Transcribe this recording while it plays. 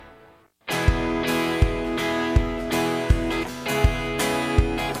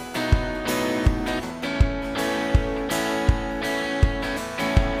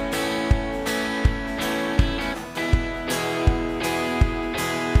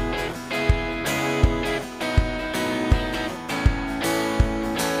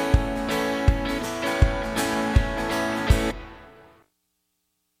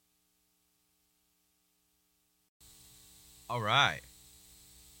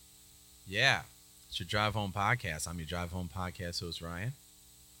Yeah, it's your Drive Home Podcast. I'm your Drive Home Podcast host, Ryan.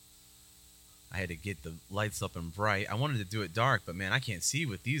 I had to get the lights up and bright. I wanted to do it dark, but man, I can't see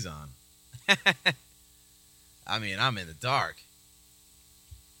with these on. I mean, I'm in the dark.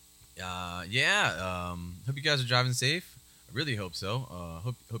 Hope you guys are driving safe. I really hope so.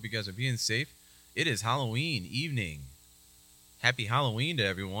 Hope you guys are being safe. It is Halloween evening. Happy Halloween to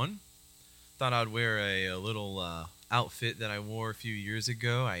everyone. Thought I'd wear a little outfit that I wore a few years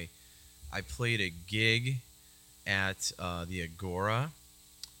ago. I played a gig at the Agora,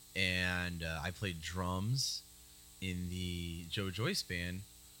 and I played drums in the Joe Joyce band.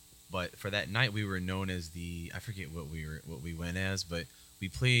 But for that night, we were known as I forget what we went as, but we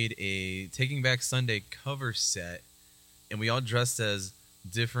played a Taking Back Sunday cover set, and we all dressed as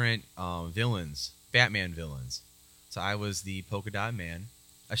different villains, Batman villains. So I was the Polka Dot Man.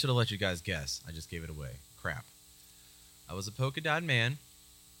 I should have let you guys guess. I just gave it away. Crap. I was a Polka Dot Man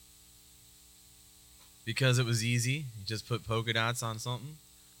because it was easy. You just put polka dots on something.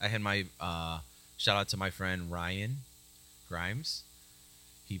 I had my shout out to my friend Ryan Grimes.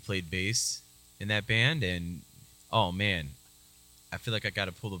 He played bass in that band, and oh man, I feel like I got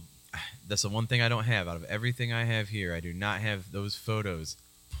to pull the. That's the one thing I don't have out of everything I have here. I do not have those photos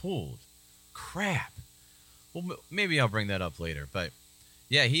pulled. Crap. Well, maybe I'll bring that up later. But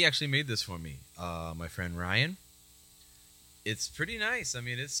yeah, he actually made this for me. My friend Ryan. It's pretty nice. I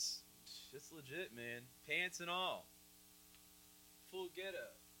mean, it's legit, man. Pants and all. Full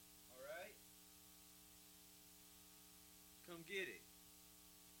getup. All right. Come get it.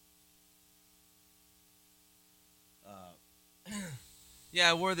 Yeah,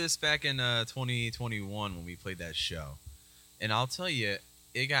 I wore this back in 2021 when we played that show. And I'll tell you,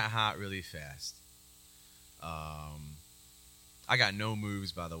 it got hot really fast. I got no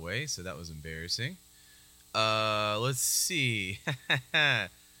moves, by the way, so that was embarrassing. Let's see.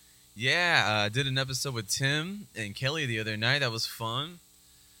 Yeah, did an episode with Tim and Kelly the other night. That was fun.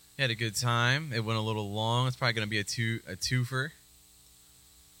 Had a good time. It went a little long. It's probably going to be a twofer.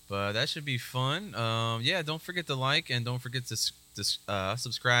 But that should be fun. Yeah, don't forget to like and don't forget to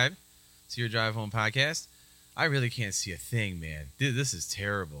subscribe to your Drive Home Podcast. I really can't see a thing, man. This is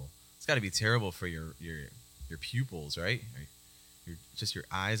terrible. It's got to be terrible for your pupils, right? Just your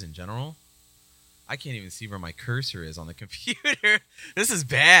eyes in general. I can't even see where my cursor is on the computer. This is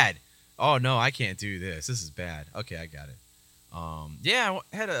bad. Oh, no, I can't do this. This is bad. Okay, I got it. Yeah,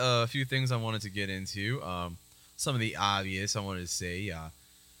 I had a few things I wanted to get into. Some of the obvious I wanted to say.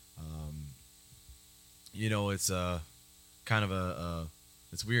 It's kind of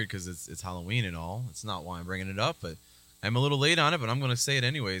it's weird because it's Halloween and all. It's not why I'm bringing it up, but I'm a little late on it, but I'm going to say it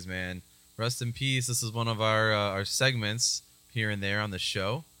anyways, man. Rest in peace. This is one of our segments here and there on the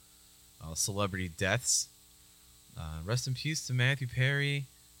show. Celebrity deaths. Rest in peace to Matthew Perry.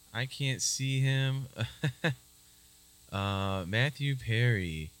 I can't see him. Matthew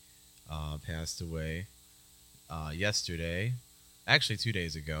Perry passed away yesterday. Actually, 2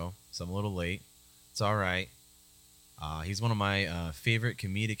 days ago. So I'm a little late. It's all right. He's one of my favorite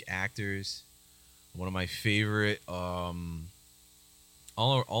comedic actors. One of my favorite all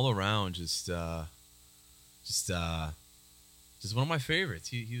around just one of my favorites.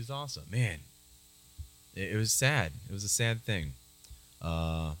 He was awesome. Man, it was sad. It was a sad thing.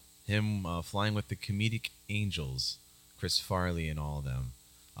 Him flying with the comedic angels, Chris Farley and all of them.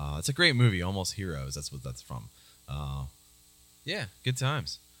 It's a great movie, Almost Heroes. That's what that's from. Yeah, good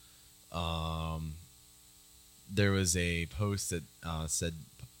times. There was a post that said,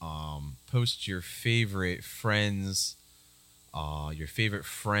 post your favorite friends,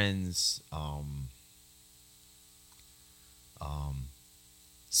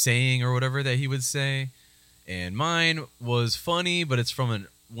 saying or whatever that he would say. And mine was funny, but it's from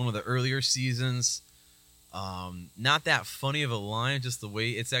one of the earlier seasons. Not that funny of a line, just the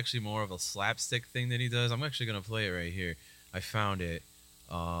way it's actually more of a slapstick thing that he does. I'm actually going to play it right here. I found it.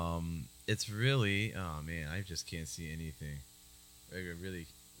 It's really, oh man, I just can't see anything. I really,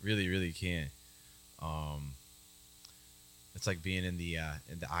 really, really can't. It's like being in the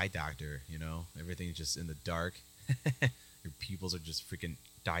eye doctor, you know? Everything's just in the dark. Your pupils are just freaking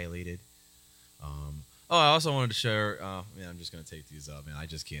dilated. I also wanted to share. Man, I'm just gonna take these up, man. I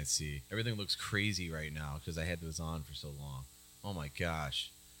just can't see. Everything looks crazy right now because I had those on for so long. Oh my gosh,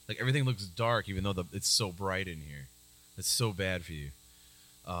 like everything looks dark, even though it's so bright in here. It's so bad for you.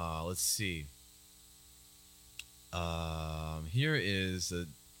 Let's see. Here is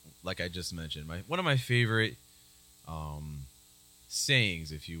like I just mentioned, one of my favorite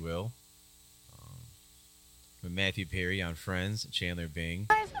sayings, if you will. With Matthew Perry on Friends, Chandler Bing.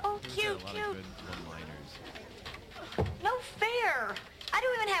 Oh, cute, a lot cute. of good one-liners. No fair. I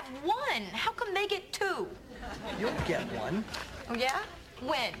don't even have one. one. How come they get two? You'll get one. Oh, yeah?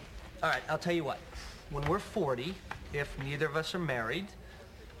 When? All right, I'll tell you what. When we're 40, if neither of us are married,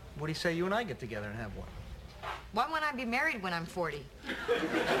 what do you say you and I get together and have one? Why won't I be married when I'm 40?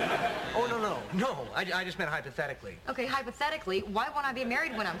 Oh, no. I just meant hypothetically. Okay, hypothetically, why won't I be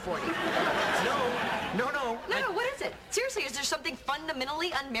married when I'm 40? No. No, what is it? Seriously, is there something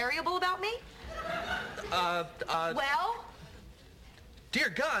fundamentally unmarriable about me? Well? Dear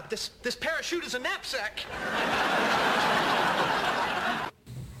God, this parachute is a knapsack.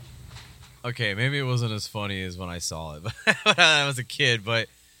 Okay, maybe it wasn't as funny as when I saw it when I was a kid, but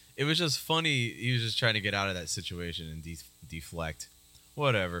it was just funny. He was just trying to get out of that situation and deflect.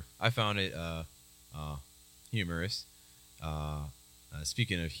 Whatever. I found it humorous.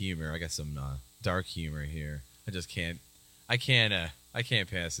 Speaking of humor, I got some dark humor here. I can't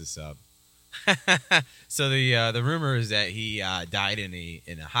pass this up. So the rumor is that he died in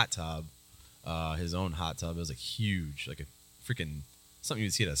a hot tub, his own hot tub. It was like huge, like a freaking something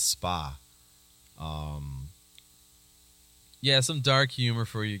you'd see at a spa. Yeah, some dark humor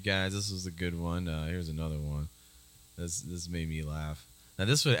for you guys. This was a good one. Here's another one. This made me laugh. Now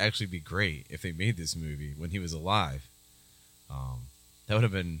this would actually be great if they made this movie when he was alive. That would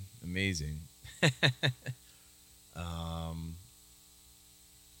have been amazing.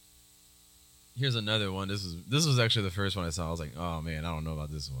 Here's another one. This was actually the first one I saw. I was like, oh man, I don't know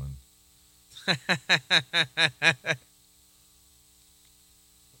about this one.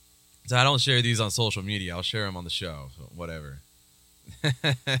 So I don't share these on social media. I'll share them on the show. So whatever.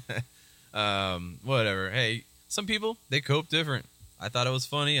 Whatever. Hey, some people, they cope different. I thought it was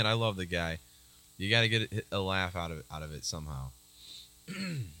funny, and I love the guy. You got to get a laugh out of it somehow.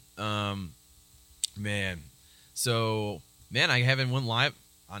 Man. So, man, I haven't went live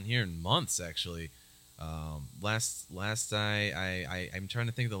on here in months, actually. I'm trying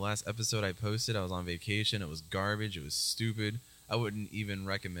to think of the last episode I posted. I was on vacation. It was garbage. It was stupid. I wouldn't even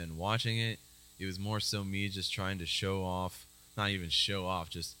recommend watching it. It was more so me just trying to show off, not even show off,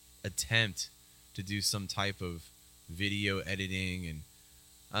 just attempt to do some type of video editing. And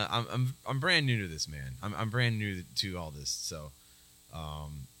I'm brand new to this, man. I'm brand new to all this, so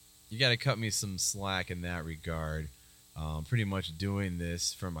you got to cut me some slack in that regard. Pretty much doing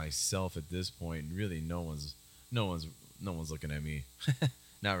this for myself at this point, and really no one's looking at me,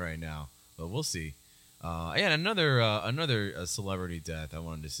 not right now, but we'll see. And another celebrity death I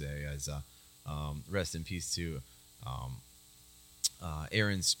wanted to say is rest in peace to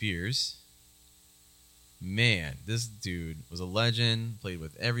Aaron Spears. Man, this dude was a legend. Played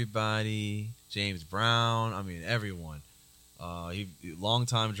with everybody. James Brown. I mean, everyone. He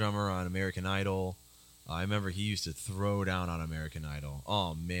longtime drummer on American Idol. I remember he used to throw down on American Idol.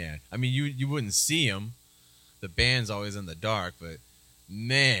 Oh man, I mean you wouldn't see him. The band's always in the dark, but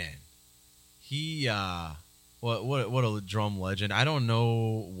man, he what a drum legend. I don't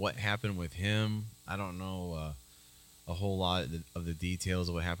know what happened with him. I don't know a whole lot of the details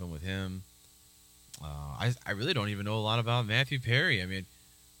of what happened with him. I really don't even know a lot about Matthew Perry. I mean,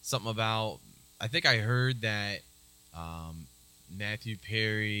 something about, I think I heard that Matthew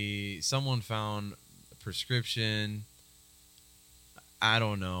Perry, someone found a prescription. I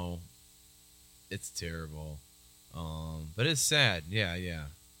don't know. It's terrible. But it's sad. Yeah.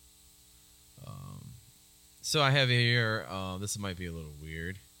 So I have here, this might be a little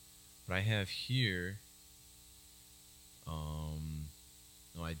weird, but I have here,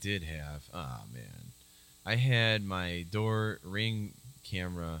 no, I did have, man. I had my door Ring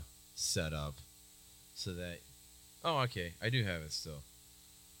camera set up so that, oh, okay, I do have it still.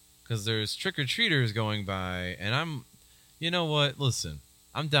 Because there's trick-or-treaters going by, and you know what, listen,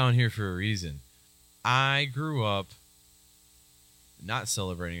 I'm down here for a reason. I grew up not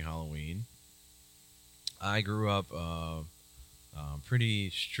celebrating Halloween. I grew up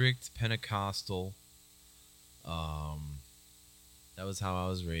pretty strict Pentecostal. That was how I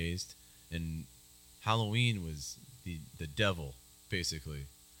was raised, and Halloween was the devil, basically.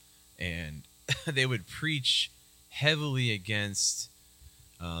 And they would preach heavily against,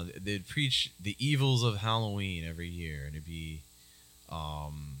 they'd preach the evils of Halloween every year, and it'd be,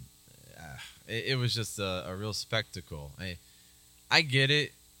 it was just a real spectacle. I get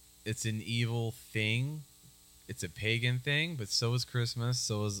it. It's an evil thing. It's a pagan thing, but so is Christmas.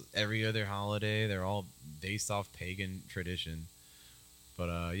 So is every other holiday. They're all based off pagan tradition.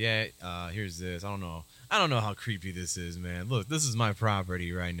 But here's this. I don't know how creepy this is, man. Look, this is my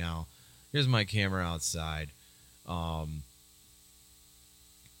property right now. Here's my camera outside. I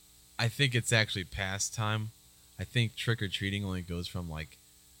think it's actually past time. I think trick-or-treating only goes from like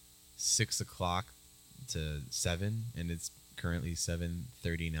 6 o'clock to 7, and it's currently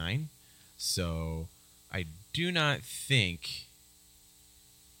 7:39. So I do not think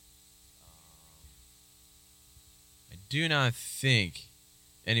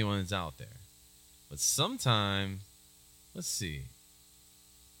anyone's out there. But sometime, let's see.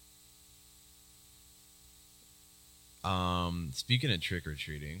 Speaking of trick or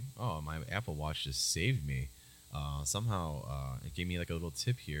treating, oh, my Apple Watch just saved me. Somehow, it gave me like a little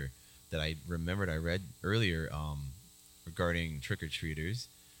tip here that I remembered I read earlier regarding trick or treaters.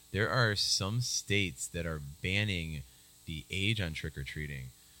 There are some states that are banning the age on trick or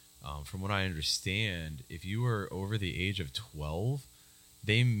treating. From what I understand, if you are over the age of 12,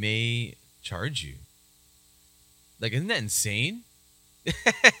 they may charge you. Like, isn't that insane? They're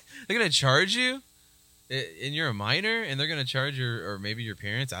gonna charge you, and you're a minor, and they're gonna charge or maybe your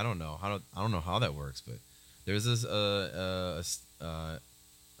parents. I don't know how that works, but there's this a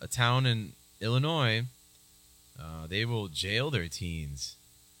town in Illinois. They will jail their teens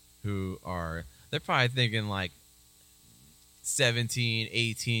who are, they're probably thinking like 17,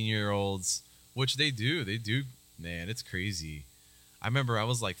 18-year-olds, which they do. Man, it's crazy. I remember I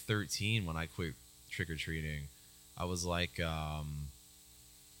was like 13 when I quit trick-or-treating. I was like, oh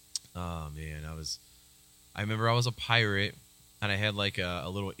man, I remember I was a pirate, and I had like a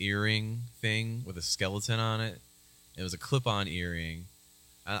little earring thing with a skeleton on it. It was a clip-on earring.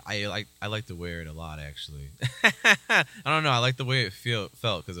 I like to wear it a lot, actually. I don't know. I like the way it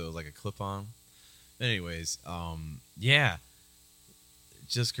felt because it was like a clip-on. Anyways, yeah,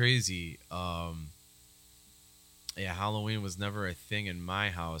 just crazy. Yeah, Halloween was never a thing in my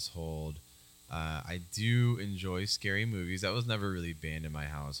household. I do enjoy scary movies. That was never really banned in my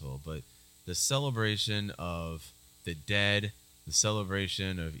household, but the celebration of the dead, the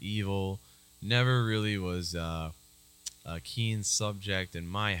celebration of evil, never really was a keen subject in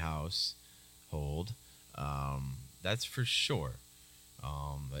my household. That's for sure.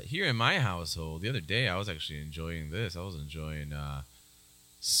 But here in my household, the other day I was actually enjoying this. I was enjoying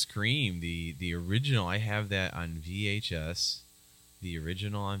Scream, the original. I have that on VHS. The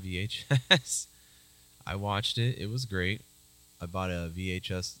original on VHS. I watched it. It was great. I bought a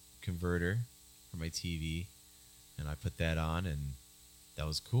VHS converter for my TV, and I put that on, and that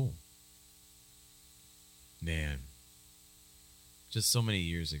was cool. Man, just so many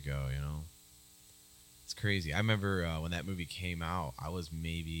years ago, you know. It's crazy. I remember when that movie came out, I was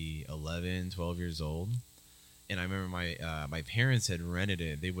maybe 11, 12 years old. And I remember my parents had rented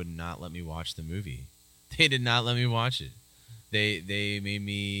it. They would not let me watch the movie. They did not let me watch it. They made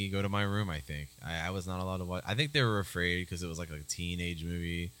me go to my room, I think. I was not allowed to watch. I think they were afraid because it was like a teenage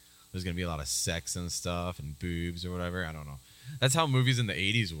movie. There's going to be a lot of sex and stuff and boobs or whatever. I don't know. That's how movies in the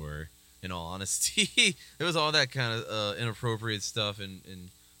 80s were, in all honesty. There was all that kind of inappropriate stuff and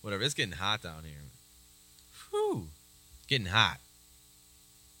whatever. It's getting hot down here. Whew. Getting hot.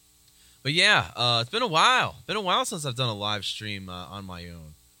 But yeah, it's been a while. Been a while since I've done a live stream on my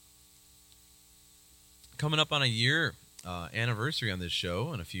own. Coming up on a year anniversary on this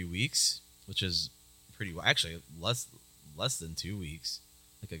show in a few weeks, which is pretty actually less than 2 weeks,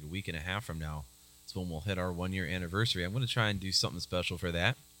 like a week and a half from now. That's when we'll hit our 1 year anniversary. I'm going to try and do something special for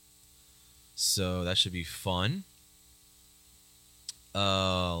that. So that should be fun.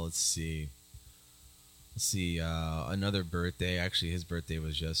 Let's see. Another birthday. Actually, his birthday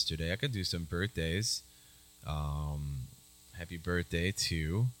was yesterday. I could do some birthdays. Happy birthday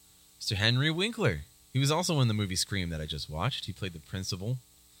to Mr. Henry Winkler. He was also in the movie Scream that I just watched. He played the principal.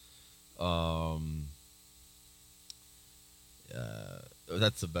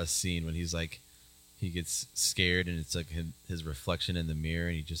 That's the best scene when he's like, he gets scared and it's like his reflection in the mirror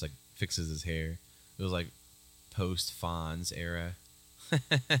and he just like fixes his hair. It was like post Fonz era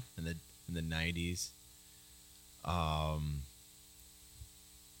in the 90s.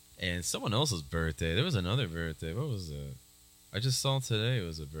 And someone else's birthday. There was another birthday. What was it? I just saw today it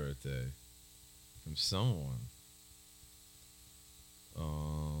was a birthday from someone.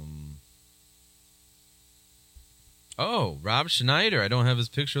 Oh, Rob Schneider. I don't have his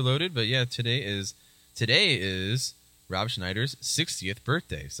picture loaded, but yeah, today is Rob Schneider's 60th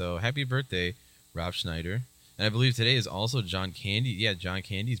birthday. So happy birthday, Rob Schneider. And I believe today is also John Candy. Yeah, John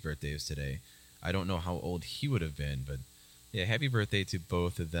Candy's birthday is today. I don't know how old he would have been, but yeah, happy birthday to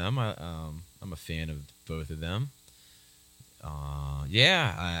both of them. I'm a fan of both of them.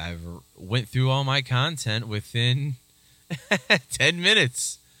 Yeah, I've went through all my content within 10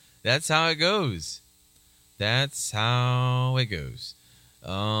 minutes. That's how it goes. Let's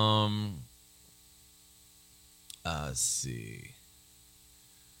see.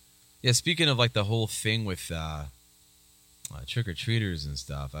 Yeah, speaking of like the whole thing with trick-or-treaters and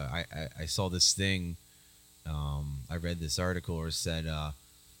stuff, I saw this thing. I read this article where it said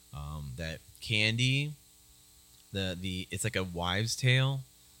that candy, it's like a wives' tale,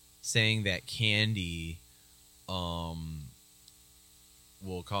 saying that candy will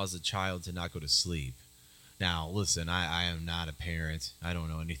cause a child to not go to sleep. Now, listen, I am not a parent. I don't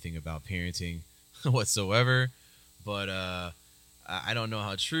know anything about parenting whatsoever, but I don't know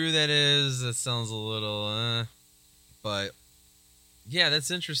how true that is. That sounds a little, but yeah, that's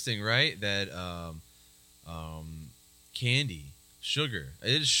interesting, right? That candy, sugar,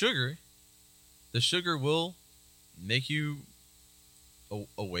 it is sugar. The sugar will make you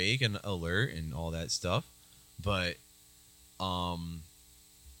awake and alert and all that stuff, but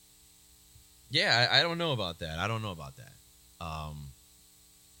yeah, I don't know about that. I don't know about that.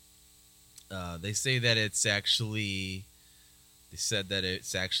 They say that it's actually. They said that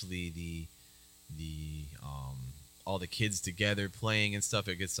it's actually the all the kids together playing and stuff.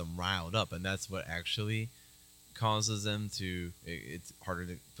 It gets them riled up, and that's what actually causes them to. It's harder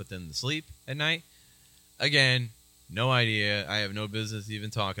to put them to sleep at night. Again, no idea. I have no business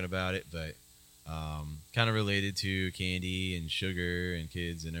even talking about it, but kind of related to candy and sugar and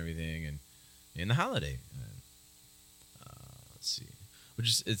kids and everything, and the holiday. Let's see, which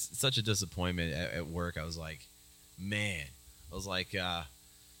is it's such a disappointment at work. I was like, man. I was like, I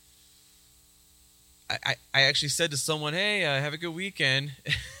actually said to someone, "Hey, have a good weekend."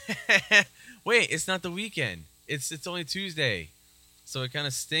 Wait, it's not the weekend. It's only Tuesday, so it kind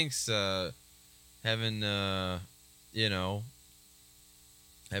of stinks having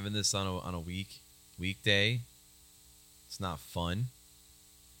having this on a weekday. It's not fun.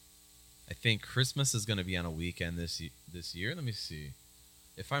 I think Christmas is going to be on a weekend this year. Let me see,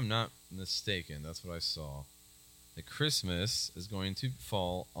 if I'm not mistaken. That's what I saw. The Christmas is going to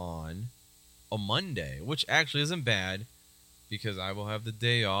fall on a Monday, which actually isn't bad because I will have the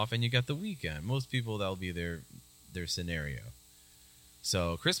day off and you got the weekend. Most people, that'll be their scenario.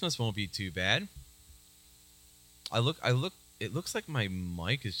 So Christmas won't be too bad. I look. It looks like my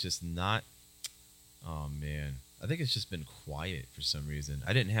mic is just not. Oh man, I think it's just been quiet for some reason.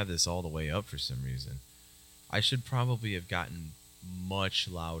 I didn't have this all the way up for some reason. I should probably have gotten much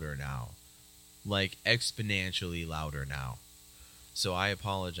louder now. Like exponentially louder now. So I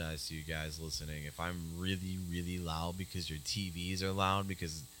apologize to you guys listening if I'm really, really loud because your TVs are loud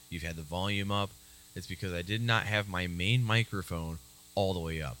because you've had the volume up. It's because I did not have my main microphone all the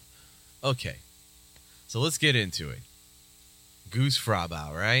way up. Okay, so let's get into it. Goose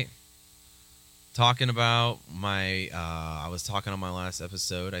Frabau, right? Talking about my, I was talking on my last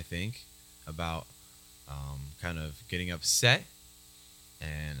episode, I think, about kind of getting upset.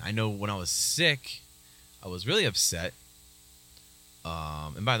 And I know when I was sick, I was really upset.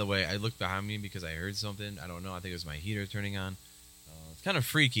 And by the way, I looked behind me because I heard something. I don't know. I think it was my heater turning on. It's kind of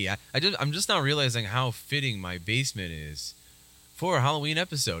freaky. I'm just now realizing how fitting my basement is for a Halloween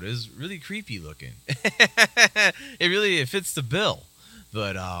episode. It was really creepy looking. It fits the bill.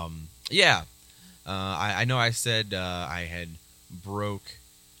 But yeah, I know I said I had broke.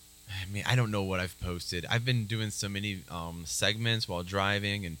 I mean, I don't know what I've posted. I've been doing so many segments while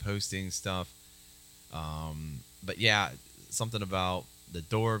driving and posting stuff. But yeah, something about the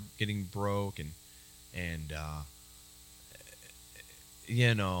door getting broke and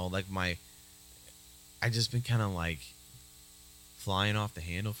like I just been kind of like flying off the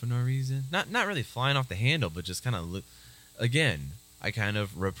handle for no reason. Not really flying off the handle, but just kind of again, I kind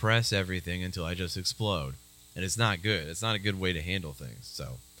of repress everything until I just explode. And it's not good. It's not a good way to handle things.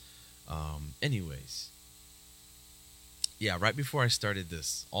 So anyways, yeah, right before I started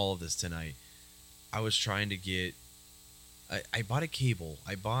all of this tonight, I was trying to get, I bought a cable.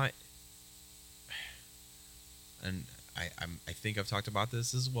 And I think I've talked about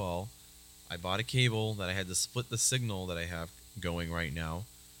this as well. I bought a cable that I had to split the signal that I have going right now.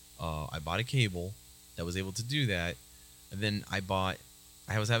 I bought a cable that was able to do that. And then I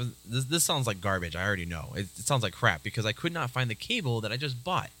was having, this sounds like garbage. I already know. It sounds like crap because I could not find the cable that I just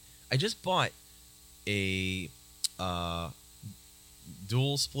bought. I just bought a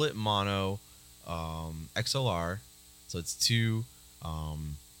dual split mono XLR. So it's two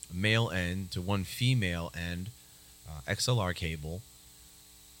male end to one female end XLR cable.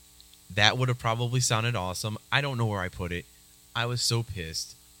 That would have probably sounded awesome. I don't know where I put it. I was so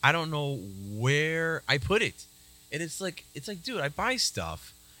pissed. I don't know where I put it. And it's like, dude, I buy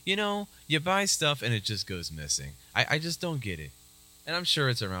stuff. You buy stuff and it just goes missing. I just don't get it. And I'm sure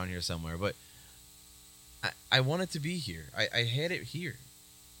it's around here somewhere, but I want it to be here. I had it here.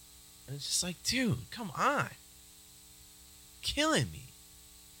 And it's just like, dude, come on. Killing me.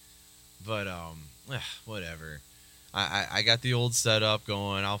 But, whatever. I got the old setup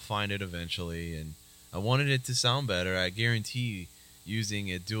going. I'll find it eventually. And I wanted it to sound better. I guarantee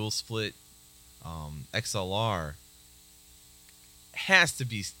using a dual split XLR has to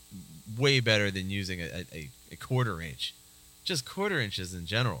be way better than using a quarter inch. Just quarter inches in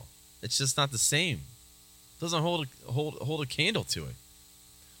general. It's just not the same. It doesn't hold a candle to it.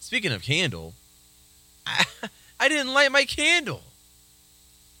 Speaking of candle, I didn't light my candle.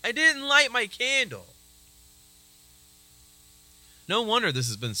 No wonder this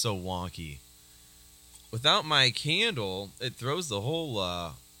has been so wonky. Without my candle, it throws the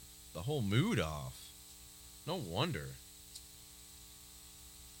whole mood off. No wonder.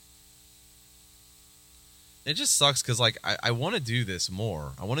 It just sucks because like I want to do this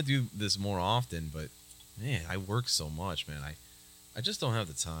more. I want to do this more often, but man, I work so much, man. I just don't have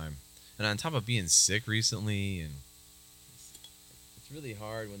the time. And on top of being sick recently, and it's really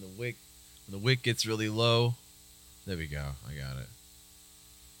hard when the wick gets really low. There we go. I got it.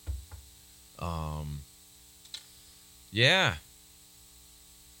 Yeah.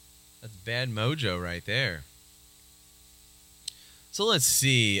 That's bad mojo right there. So let's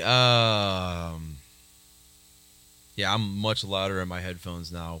see. Yeah, I'm much louder in my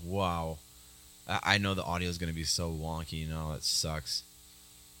headphones now. Wow. I know the audio is going to be so wonky now. That sucks.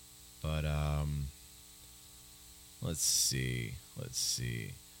 But let's see.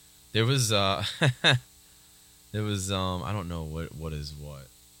 There was there was I don't know what is what.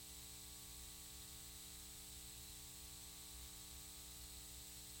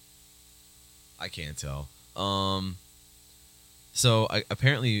 I can't tell. So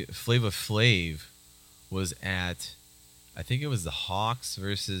apparently Flava Flav was at, I think it was the Hawks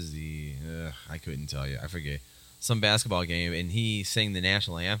versus the I couldn't tell you. I forget. Some basketball game, and he sang the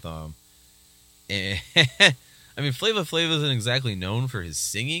national anthem. And I mean, Flava Flav isn't exactly known for his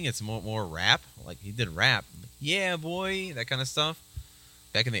singing. It's more rap. Like, he did rap. Like, yeah, boy, that kind of stuff.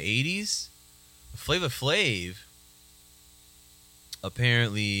 Back in the 80s. Flava Flav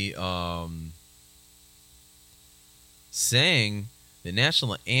apparently sang the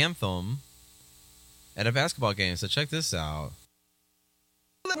national anthem at a basketball game. So check this out.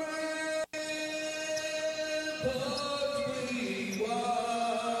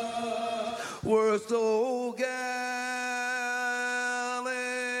 We're so gallantly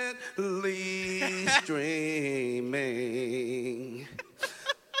streaming,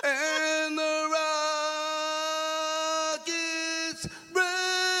 and the rockets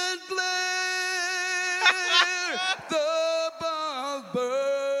red glare, the bomb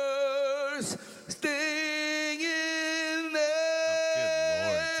burst, sting in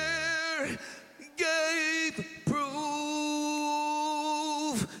there, gave proof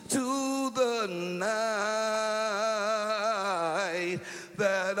to the night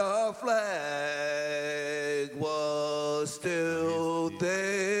that our flag was still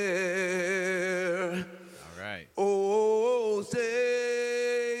there. All right. Oh,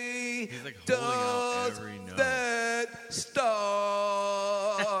 say, He's like holding out does every note. that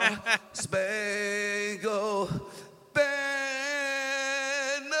star spangled banner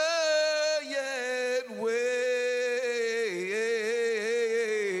yet wave?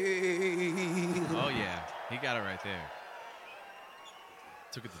 Oh, yeah. He got it right there.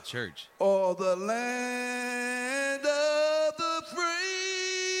 Took it to church. Or the land of the free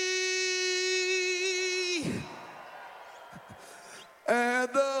and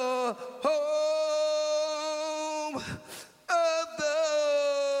the home of the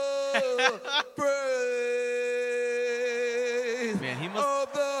brave. Man, he must-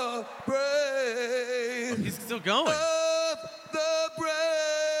 of the brave. He's still going. Of the brave.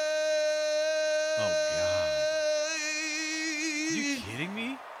 Oh, God. Are you kidding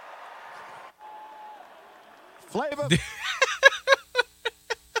me? Flavor.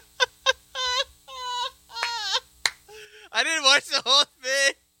 I didn't watch the whole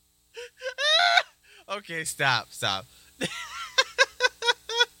thing. Okay, stop.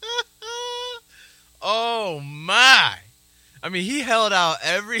 Oh, my. I mean, he held out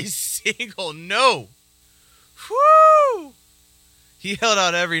every single note. Whoo! He held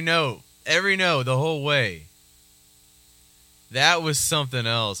out every note the whole way. That was something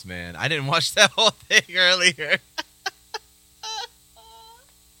else, man. I didn't watch that whole thing earlier.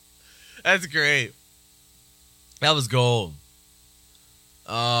 That's great. That was gold.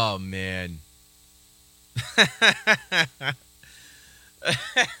 Oh, man.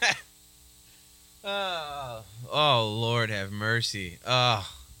 Oh, Lord have mercy. Oh,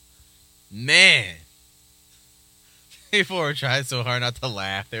 man. People were trying so hard not to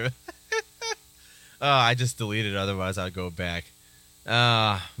laugh. They were I just deleted it. Otherwise, I'd go back.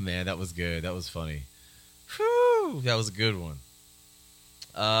 Man, that was good. That was funny. Whew, that was a good one.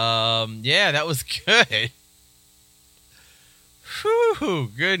 Yeah, that was good.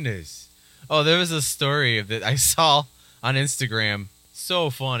 Whew, goodness. Oh, there was a story that I saw on Instagram. So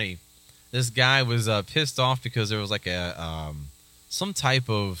funny. This guy was pissed off because there was like a some type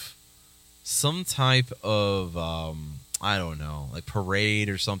of I don't know, like parade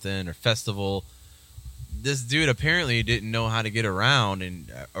or something or festival. This dude apparently didn't know how to get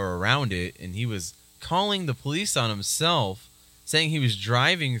around around it, and he was calling the police on himself, saying he was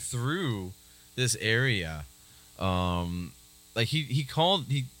driving through this area. Like he told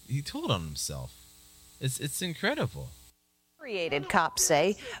on himself. It's incredible. Created, cops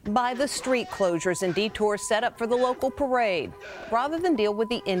say, by the street closures and detours set up for the local parade. Rather than deal with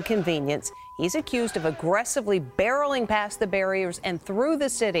the inconvenience, he's accused of aggressively barreling past the barriers and through the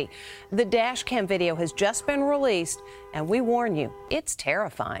city. The dash cam video has just been released, and we warn you, it's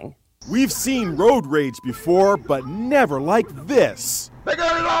terrifying. We've seen road rage before, but never like this. They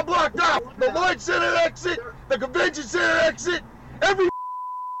got it all blocked off. The Lloyd Center exit, the Convention Center exit, every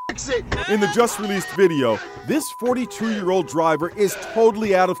exit. In the just released video, this 42-year-old driver is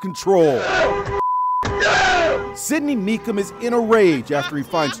totally out of control. Sidney Meekum is in a rage after he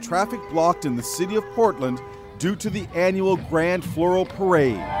finds traffic blocked in the city of Portland due to the annual Grand Floral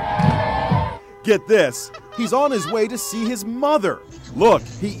Parade. Get this, he's on his way to see his mother. Look,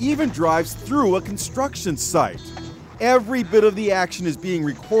 he even drives through a construction site. Every bit of the action is being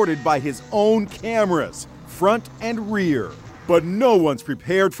recorded by his own cameras, front and rear. But no one's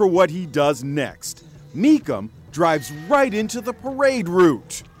prepared for what he does next. Meekum drives right into the parade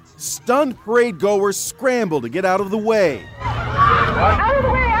route. Stunned parade goers scramble to get out of the way. Out of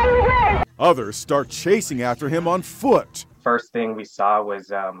the way, out of the way! Others start chasing after him on foot. First thing we saw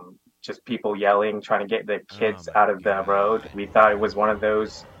was just people yelling, trying to get the kids out of the road. We thought it was one of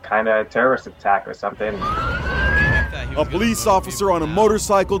those kind of terrorist attack or something. A police officer on a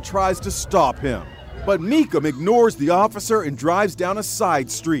motorcycle tries to stop him, but Meekum ignores the officer and drives down a side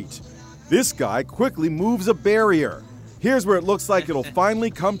street. This guy quickly moves a barrier. Here's where it looks like it'll finally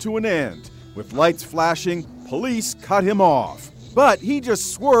come to an end. With lights flashing, police cut him off. But he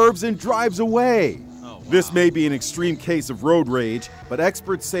just swerves and drives away. This may be an extreme case of road rage, but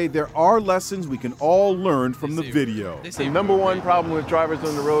experts say there are lessons we can all learn from the video. The number one problem with drivers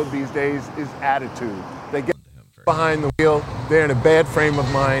on the road these days is attitude. They get behind the wheel, they're in a bad frame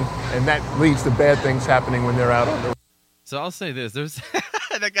of mind, and that leads to bad things happening when they're out on the road. So I'll say this: there's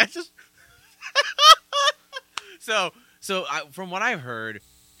that guy just. From what I've heard,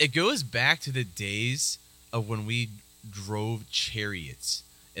 it goes back to the days of when we drove chariots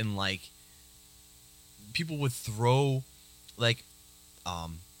and like people would throw like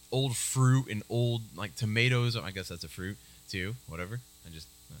old fruit and old like tomatoes. I guess that's a fruit too. Whatever.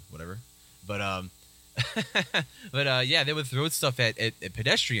 Whatever. But yeah, they would throw stuff at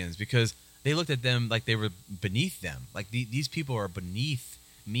pedestrians because they looked at them like they were beneath them. Like these people are beneath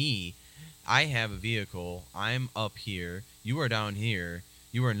me. I have a vehicle. I'm up here. You are down here.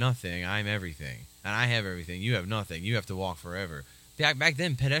 You are nothing. I'm everything. And I have everything. You have nothing. You have to walk forever. Back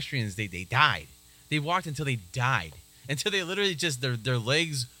then, pedestrians, they died. They walked until they died. Until they literally just, their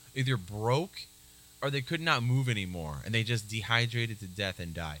legs either broke or they could not move anymore. And they just dehydrated to death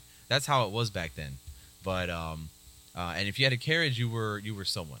and died. That's how it was back then. But, and if you had a carriage, you were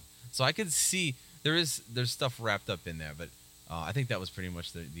someone. So I could see there's stuff wrapped up in there. But I think that was pretty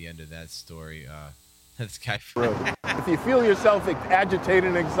much the end of that story. This guy. If you feel yourself agitated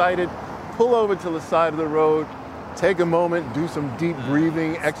and excited, pull over to the side of the road, take a moment, do some deep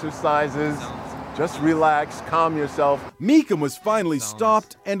breathing exercises, just relax, calm yourself. Meekum was finally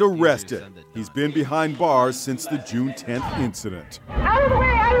stopped and arrested. He's been behind bars since the June 10th incident. Out of the way,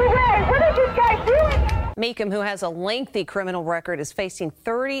 out of the way! What are these guys doing? Meekum, who has a lengthy criminal record, is facing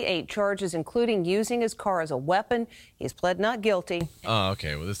 38 charges, including using his car as a weapon. He's pled not guilty. Oh,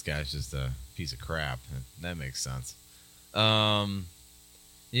 okay. Well, this guy's just a piece of crap. That makes sense.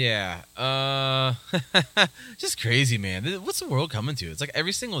 Yeah. Just crazy, man. What's the world coming to? It's like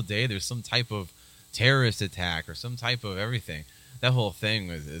every single day there's some type of terrorist attack or some type of everything. That whole thing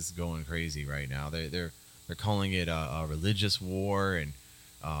is going crazy right now. They're calling it a religious war, and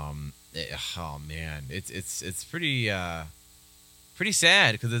oh man, it's pretty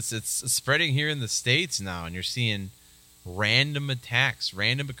sad because it's spreading here in the States now, and you're seeing random attacks,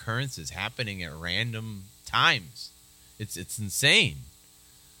 random occurrences happening at random times. It's insane.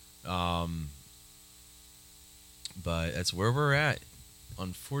 But that's where we're at.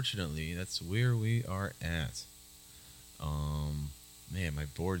 Unfortunately, that's where we are at. Man, my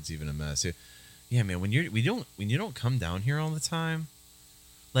board's even a mess. Yeah, man, when you don't come down here all the time,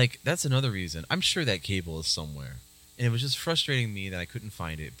 like that's another reason. I'm sure that cable is somewhere, and it was just frustrating me that I couldn't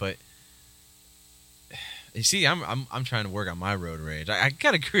find it. But You see, I'm trying to work on my road rage. I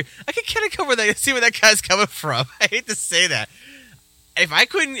gotta cover that. See where that guy's coming from. I hate to say that. If I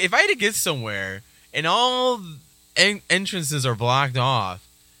had to get somewhere and all entrances are blocked off,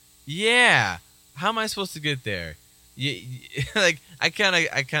 yeah, how am I supposed to get there? Like I kind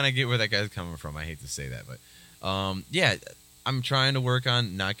of get where that guy's coming from. I hate to say that, but yeah, I'm trying to work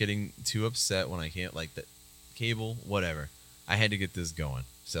on not getting too upset when I can't, like, the cable, whatever. I had to get this going,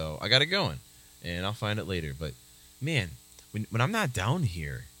 so I got it going, and I'll find it later. But man, when I'm not down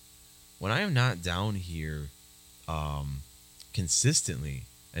here, when I am not down here consistently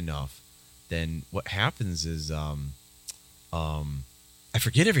enough, then what happens is I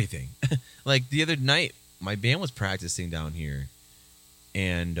forget everything. Like the other night, my band was practicing down here,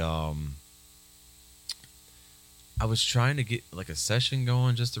 and I was trying to get like a session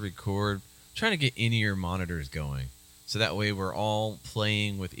going just to record, trying to get in-ear monitors going. So that way we're all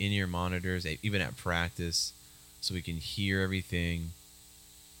playing with in-ear monitors, even at practice, so we can hear everything.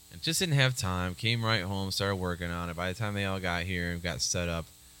 And just didn't have time. Came right home, started working on it. By the time they all got here and got set up,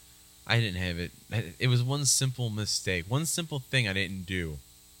 I didn't have it. It was one simple mistake. One simple thing I didn't do.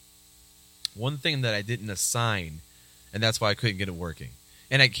 One thing that I didn't assign, and that's why I couldn't get it working.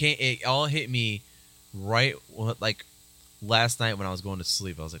 And it all hit me right, like, last night when I was going to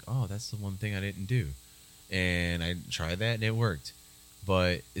sleep. I was like, oh, that's the one thing I didn't do. And I tried that, and it worked.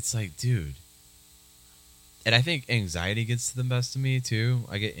 But it's like, dude. And I think anxiety gets to the best of me, too.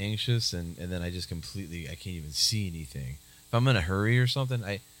 I get anxious, and then I just completely, I can't even see anything. If I'm in a hurry or something,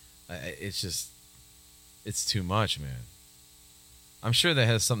 it's just, it's too much, man. I'm sure that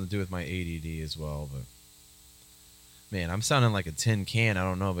has something to do with my ADD as well, but man, I'm sounding like a tin can. I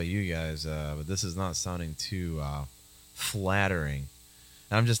don't know about you guys, but this is not sounding too flattering.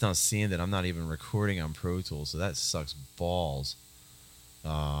 And I'm just now seeing that I'm not even recording on Pro Tools, so that sucks balls.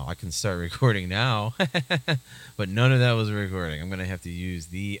 I can start recording now, but none of that was recording. I'm going to have to use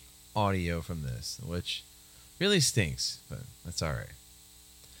the audio from this, which really stinks, but that's all right.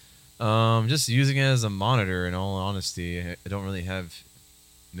 Just using it as a monitor, in all honesty, I don't really have,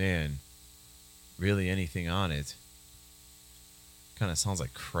 really anything on it. Kind of sounds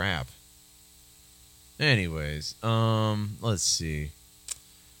like crap. Anyways, let's see.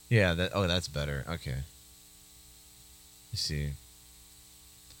 Yeah, that's better. Okay. Let's see.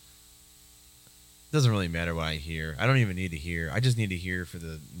 Doesn't really matter what I hear. I don't even need to hear. I just need to hear for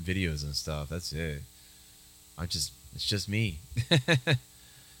the videos and stuff. That's it. It's just me.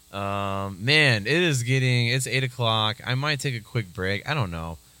 Man, it's 8 o'clock. I might take a quick break. I don't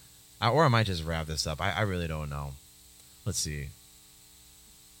know. Or I might just wrap this up. I really don't know. Let's see.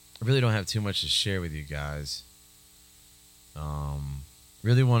 I really don't have too much to share with you guys.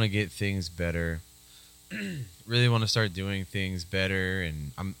 Really want to get things better. Really want to start doing things better.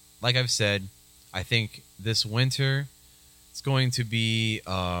 And like I've said, I think this winter it's going to be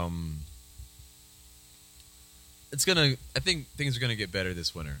I think things are going to get better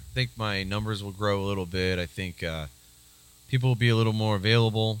this winter. I think my numbers will grow a little bit. I think people will be a little more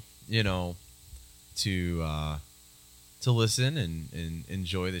available, to listen and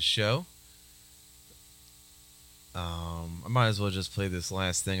enjoy the show. I might as well just play this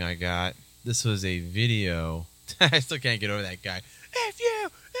last thing I got. This was a video. I still can't get over that guy. F you!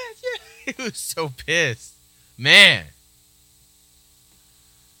 He was so pissed. Man.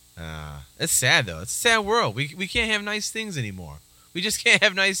 It's sad, though. It's a sad world. We can't have nice things anymore. We just can't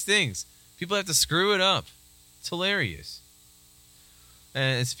have nice things. People have to screw it up. It's hilarious.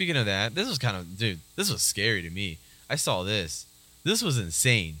 And speaking of that, this was scary to me. I saw this. This was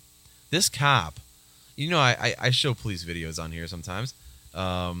insane. This cop, I show police videos on here sometimes.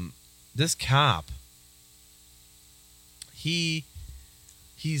 This cop, he's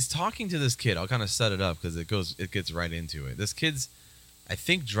talking to this kid. I'll kind of set it up because it gets right into it. This kid's, I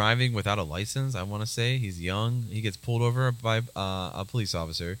think, driving without a license. I want to say he's young. He gets pulled over by a police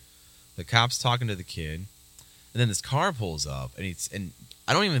officer. The cop's talking to the kid, and then this car pulls up, and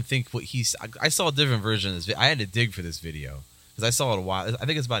I don't even think what I saw a different version of this video. I had to dig for this video because I saw it a while. I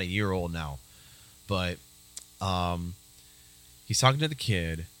think it's about a year old now, but he's talking to the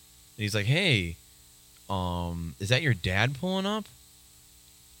kid, and he's like, "Hey, is that your dad pulling up?"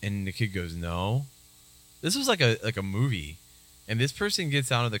 And the kid goes, "No." This was like a movie. And this person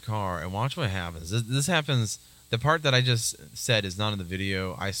gets out of the car, and watch what happens. This happens. The part that I just said is not in the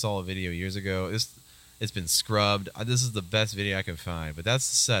video. I saw a video years ago. It's been scrubbed. This is the best video I can find. But that's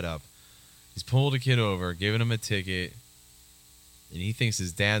the setup. He's pulled a kid over, giving him a ticket, and he thinks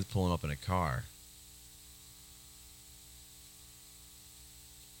his dad's pulling up in a car.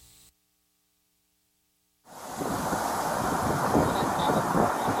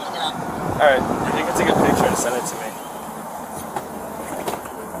 Alright, you can take a picture.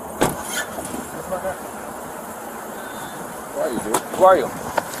 Where are you, dude? Who are you?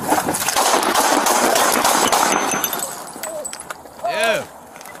 Ew.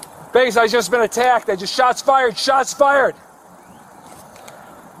 Base, I just been attacked. I just shots fired. Shots fired.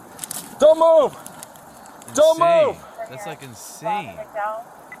 Don't move. Don't Insane. move. That's like insane.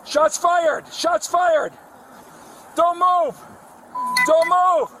 Shots fired. Shots fired. Don't move. Don't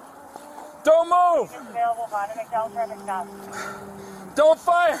move. Don't move. Don't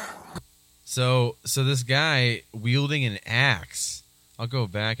fire. So this guy wielding an axe. I'll go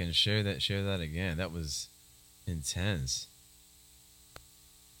back and share that again. That was intense.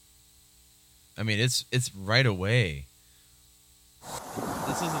 I mean, it's right away.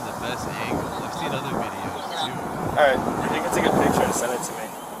 This isn't the best angle. I've seen other videos too. All right, you can take a picture and send it to me.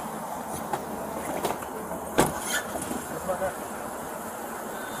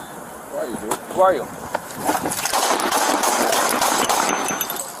 Where are you, dude? Who are you?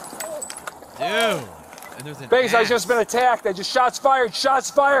 Dude. And there's an Base, I axe. just been attacked. I just shots fired.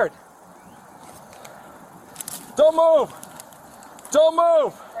 Shots fired. Don't move. Don't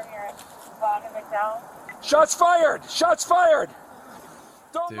move. Shots fired. Shots fired.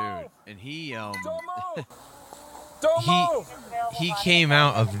 Don't Dude, move. and he Don't move. Don't move. he came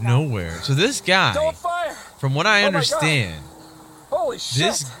out of nowhere. So this guy, Don't fire. from what I Oh my God. understand, Holy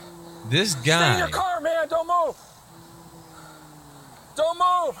shit. this Stay in your guy, car, man. Don't move. Don't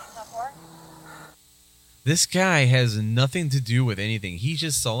move. this guy has nothing to do with anything. He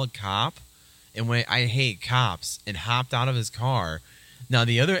just saw a cop and went, "I hate cops," and hopped out of his car. Now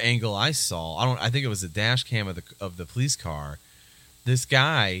the other angle I saw, I think it was the dash cam of the police car. This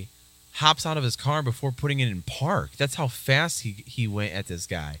guy hops out of his car before putting it in park. That's how fast he went at this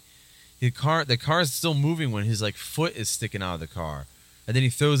guy. The car is still moving when his like foot is sticking out of the car, and then he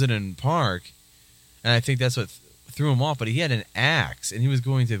throws it in park, and I think that's what threw him off. But he had an axe, and he was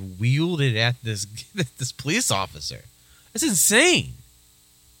going to wield it at this this police officer. That's insane,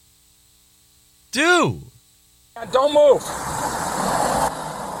 dude. Don't move.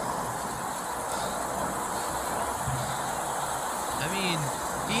 I mean,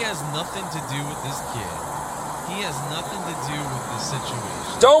 he has nothing to do with this kid. He has nothing to do with this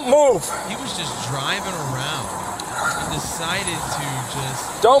situation. Don't move. He was just driving around and decided to just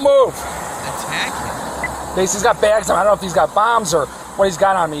Don't move. attack him. Base, he's got bags on. I don't know if he's got bombs or what he's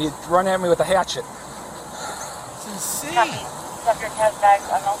got on me. He's running at me with a hatchet. It's insane. Subject has bags,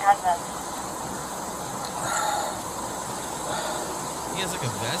 unknown content. He has like a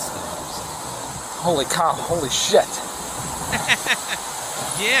vest on or something. Holy cow. Holy shit.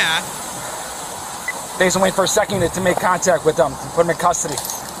 Yeah. Base, I'm waiting for a second to make contact with them. Put him in custody.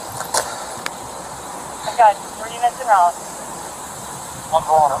 I've got 3 minutes in route. I'm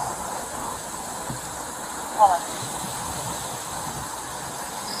going up. Hold on.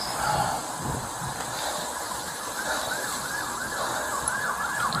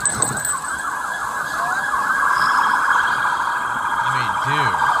 I mean,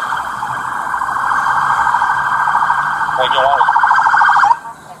 dude.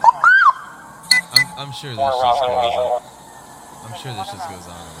 I'm sure this just goes on. I'm sure this just goes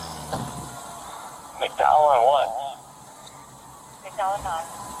on and on. McDowell and what? McDowell 9.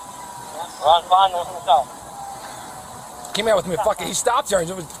 Ron Vaughn was himself. Came out with me. Fucking, he stopped there and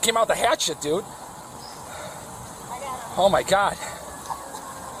came out with the hatchet, dude. Oh my god.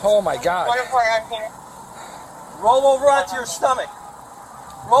 Oh my god. Roll over onto your stomach.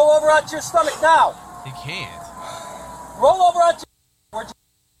 Roll over onto your stomach now. He can't. Roll over onto.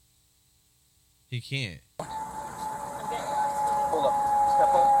 He can't. Hold up.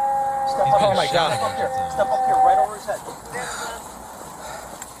 Step up. Step He's up. been Oh my shot God. a Step up bunch here. of times. Step up here, right over his head.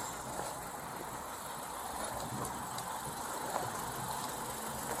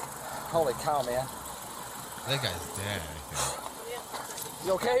 Holy cow, man. That guy's dead, I think.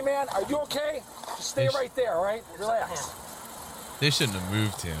 You okay, man? Are you okay? Just stay right there, all right? Relax. They shouldn't have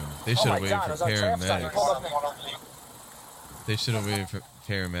moved him. They Oh should my have waited god, for there's our trap stop. paramedics. Hold up. They should have waited for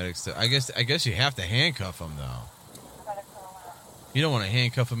paramedics to. I guess you have to handcuff him though. You don't want to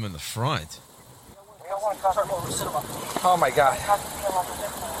handcuff him in the front. Oh my god.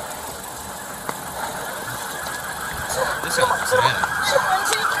 This guy's dead.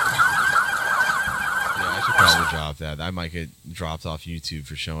 Yeah, I should probably drop that. I might get dropped off YouTube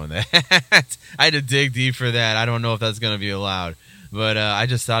for showing that. I had to dig deep for that. I don't know if that's going to be allowed. But I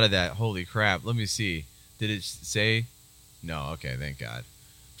just thought of that. Holy crap. Let me see. Did it say? No. Okay, thank God.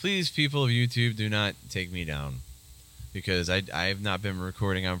 Please, people of YouTube, do not take me down. Because I have not been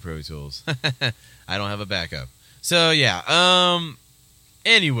recording on Pro Tools. I don't have a backup. So, yeah.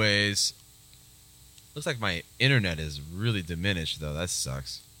 Anyways. Looks like my internet is really diminished, though. That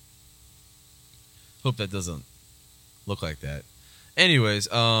sucks. Hope that doesn't look like that. Anyways,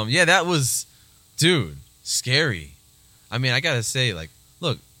 yeah, that was, dude, scary. I mean, I gotta say, like,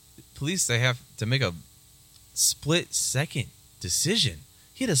 look, police, they have to make a split-second decision.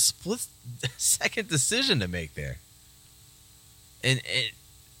 He had a split-second decision to make there. And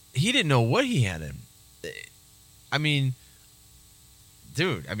he didn't know what he had in. I mean,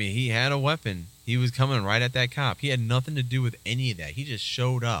 dude, he had a weapon. He was coming right at that cop. He had nothing to do with any of that. He just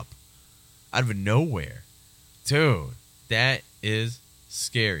showed up out of nowhere. Dude, that is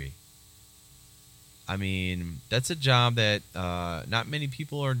scary. I mean, that's a job that not many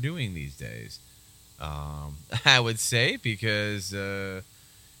people are doing these days. I would say, because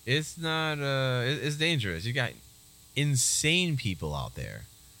it's not it's dangerous. You got insane people out there.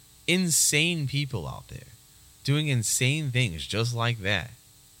 Insane people out there doing insane things just like that.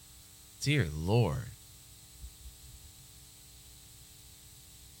 Dear Lord.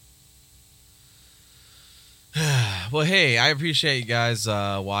 Well, hey, I appreciate you guys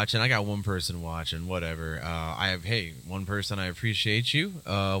watching. I got one person watching, whatever. One person, I appreciate you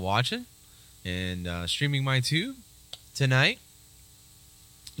watching and streaming my tube tonight.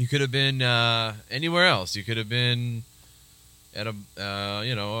 You could have been anywhere else. You could have been at a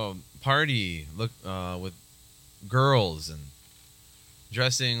a party with girls and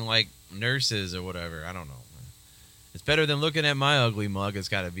dressing like nurses or whatever. I don't know. It's better than looking at my ugly mug. It's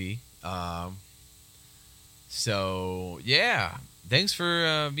got to be. So yeah, thanks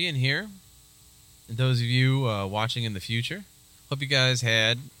for being here. And those of you watching in the future, hope you guys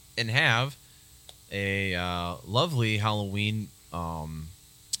had and have a lovely Halloween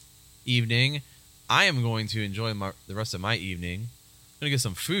evening. I am going to enjoy the rest of my evening. I'm gonna get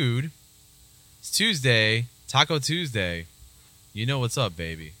some food. It's Tuesday, Taco Tuesday. You know what's up,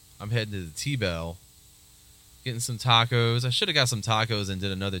 baby. I'm heading to the T-Bell, getting some tacos. I should have got some tacos and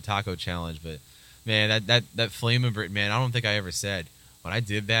did another taco challenge, but man, that flame of it, man, I don't think I ever said. When I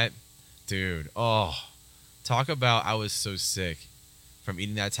did that, dude, talk about I was so sick from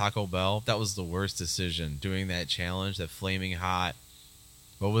eating that Taco Bell. That was the worst decision, doing that challenge, that flaming hot,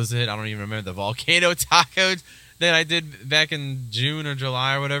 what was it? I don't even remember, the volcano tacos that I did back in June or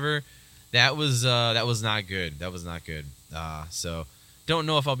July or whatever. That was not good. That was not good. So don't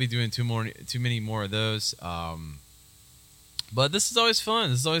know if I'll be doing too many more of those. But this is always fun.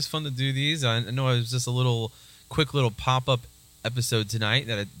 This is always fun to do these. I know it was just a quick little pop-up episode tonight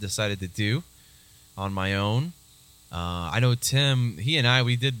that I decided to do on my own. I know Tim, he and I,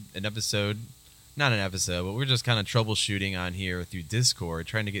 we did an episode, not an episode, but we're just kind of troubleshooting on here through Discord,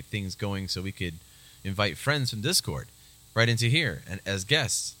 trying to get things going so we could invite friends from Discord right into here and as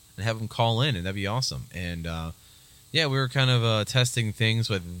guests and have them call in, and that'd be awesome. And yeah, we were kind of testing things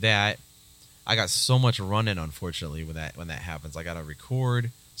with that. I got so much running, unfortunately, when that happens. I got to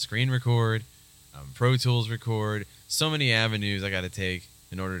record, screen record, Pro Tools record, so many avenues I got to take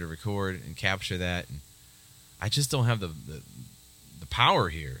in order to record and capture that. And I just don't have the power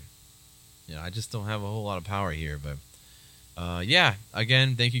here. I just don't have a whole lot of power here. But yeah,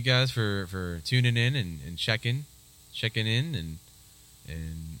 again, thank you guys for tuning in and checking in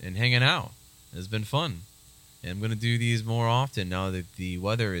and hanging out. It's been fun. And I'm going to do these more often now that the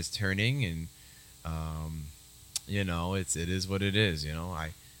weather is turning, and it is what it is. I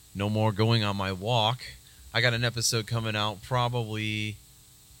no more going on my walk. I got an episode coming out probably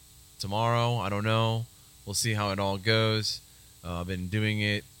tomorrow. I don't know. We'll see how it all goes. I've been doing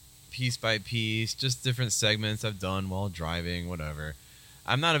it piece by piece, just different segments I've done while driving, whatever.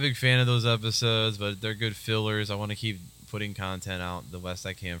 I'm not a big fan of those episodes, but they're good fillers. I want to keep putting content out the best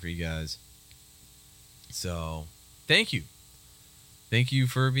I can for you guys. So, thank you. Thank you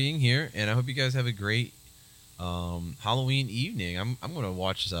for being here, and I hope you guys have a great Halloween evening. I'm going to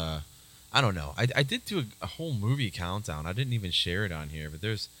watch, I don't know. I did do a whole movie countdown. I didn't even share it on here, but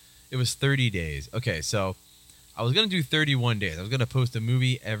it was 30 days. Okay, so I was going to do 31 days. I was going to post a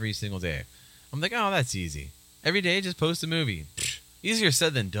movie every single day. I'm like, oh, that's easy. Every day, just post a movie. Easier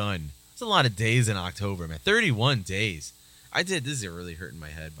said than done. It's a lot of days in October, man. 31 days. This is really hurting my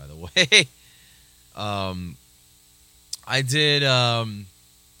head, by the way. I did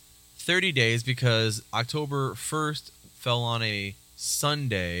 30 days because October 1st fell on a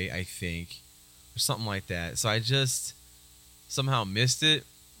Sunday, I think, or something like that. So I just somehow missed it.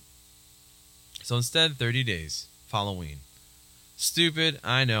 So instead, 30 days, Halloween. Stupid,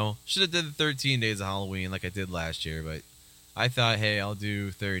 I know. Should have did the 13 days of Halloween like I did last year, but I thought, hey, I'll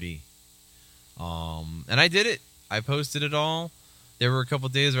do 30. And I did it. I posted it all. There were a couple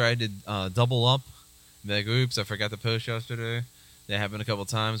days where I did double up. Like, oops, I forgot to post yesterday. That happened a couple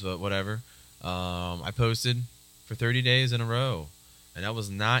times, but whatever. I posted for 30 days in a row, and that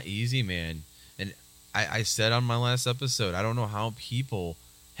was not easy, man. And I said on my last episode, I don't know how people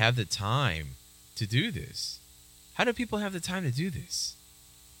have the time to do this. How do people have the time to do this?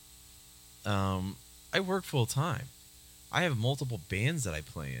 I work full time. I have multiple bands that I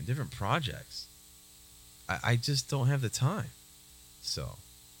play in, different projects. I just don't have the time. So,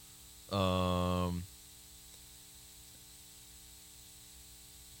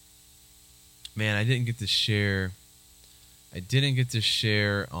 man, I didn't get to share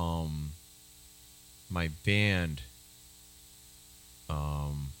my band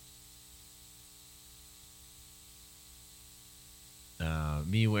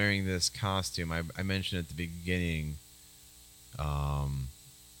me wearing this costume. I mentioned at the beginning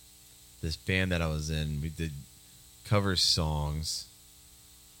this band that I was in. We did cover songs.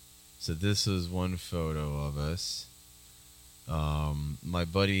 So this was one photo of us. My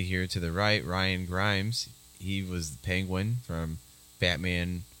buddy here to the right, Ryan Grimes, he was the Penguin from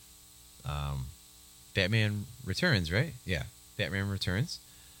Batman. Batman Returns, right? Yeah, Batman Returns.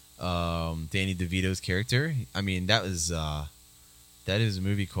 Danny DeVito's character. I mean, that is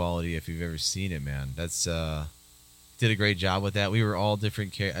movie quality if you've ever seen it, man. That's did a great job with that. We were all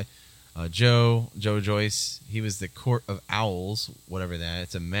different characters. Joe Joyce, he was the Court of Owls, whatever that.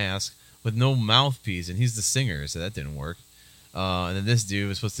 It's a mask with no mouthpiece, and he's the singer, so that didn't work. And then this dude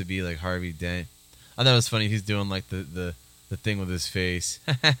was supposed to be like Harvey Dent. I thought it was funny. He's doing like the thing with his face,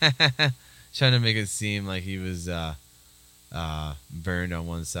 trying to make it seem like he was burned on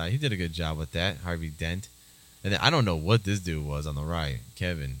one side. He did a good job with that, Harvey Dent. And then I don't know what this dude was on the right,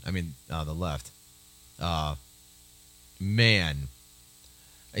 Kevin. I mean, the left. Man,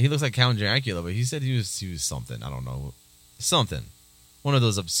 he looks like Count Dracula, but he said he was something. I don't know, something. One of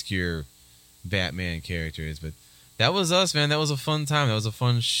those obscure Batman characters. But that was us, man. That was a fun time. That was a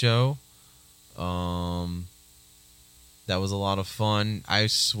fun show. That was a lot of fun. I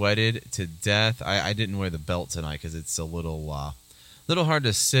sweated to death. I didn't wear the belt tonight because it's a little hard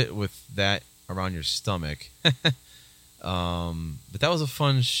to sit with that around your stomach. But that was a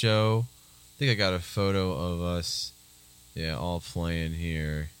fun show. I think I got a photo of us, yeah, all playing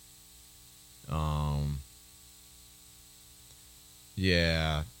here.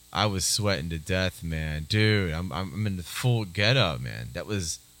 Yeah, I was sweating to death, man. Dude, I'm in the full get up, man.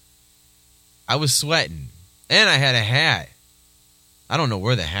 I was sweating. And I had a hat. I don't know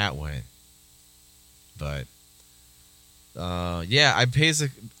where the hat went. But yeah, I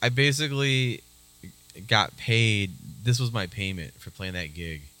basically got paid. This was my payment for playing that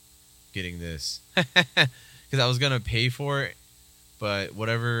gig, getting this. Because I was going to pay for it, but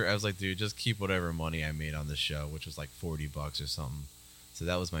whatever, I was like, dude, just keep whatever money I made on the show, which was like $40 or something. So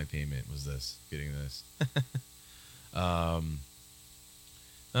that was my payment, was this, getting this.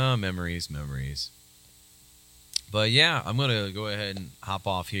 Memories. But yeah, I'm going to go ahead and hop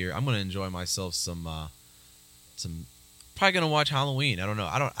off here. I'm going to enjoy myself some probably going to watch Halloween. I don't know.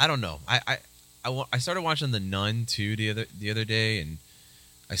 I don't know. I started watching The Nun 2 the other day, and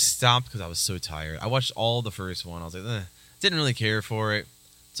I stopped because I was so tired. I watched all the first one. I was like, didn't really care for it.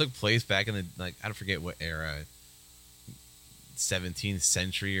 It took place back in the, like, I don't forget what era, 17th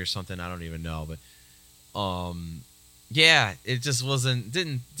century or something. I don't even know, but yeah, it just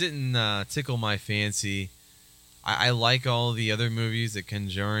didn't tickle my fancy. I like all the other movies, The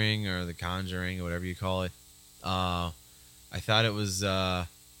Conjuring or The Conjuring or whatever you call it. I thought it was an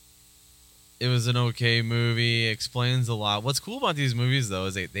okay movie. It explains a lot. What's cool about these movies, though,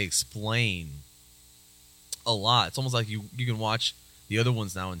 is they explain a lot. It's almost like you can watch the other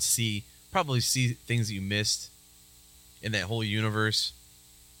ones now and probably see things you missed in that whole universe.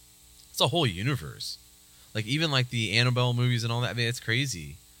 It's a whole universe. Like, even like the Annabelle movies and all that. I mean, it's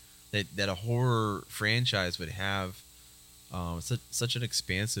crazy that a horror franchise would have such an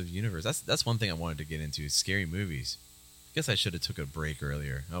expansive universe. That's one thing I wanted to get into, scary movies. I guess I should have took a break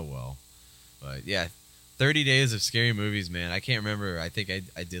earlier. Oh, well. But, yeah, 30 days of scary movies, man. I can't remember. I think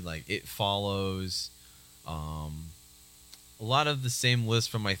I did, like, It Follows. A lot of the same list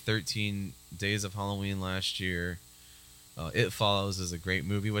from my 13 Days of Halloween last year. It Follows is a great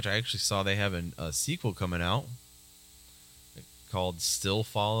movie, which I actually saw they have a sequel coming out called Still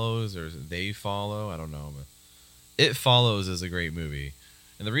Follows or They Follow. I don't know. But It Follows is a great movie.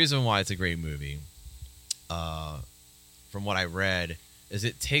 And the reason why it's a great movie, from what I read, is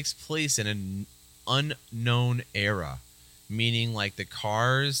it takes place in an unknown era. Meaning, like,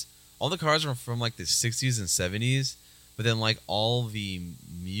 all the cars are from, like, the 60s and 70s. But then, like, all the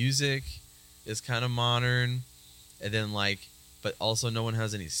music is kind of modern. And then, like, but also no one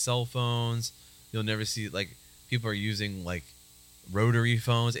has any cell phones. You'll never see, like, people are using, like, rotary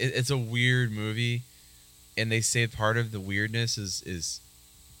phones. It's a weird movie. And they say part of the weirdness is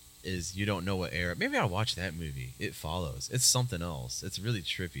is you don't know what era. Maybe I'll watch that movie. It Follows. It's something else. It's really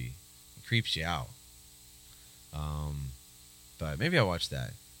trippy. It creeps you out. But maybe I'll watch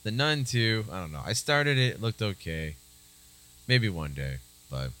that. The Nun 2, I don't know. I started it looked okay. Maybe one day.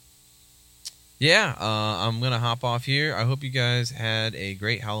 But yeah, I'm going to hop off here. I hope you guys had a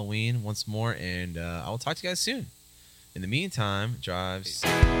great Halloween once more, and I will talk to you guys soon. In the meantime, drive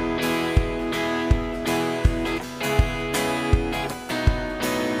safe.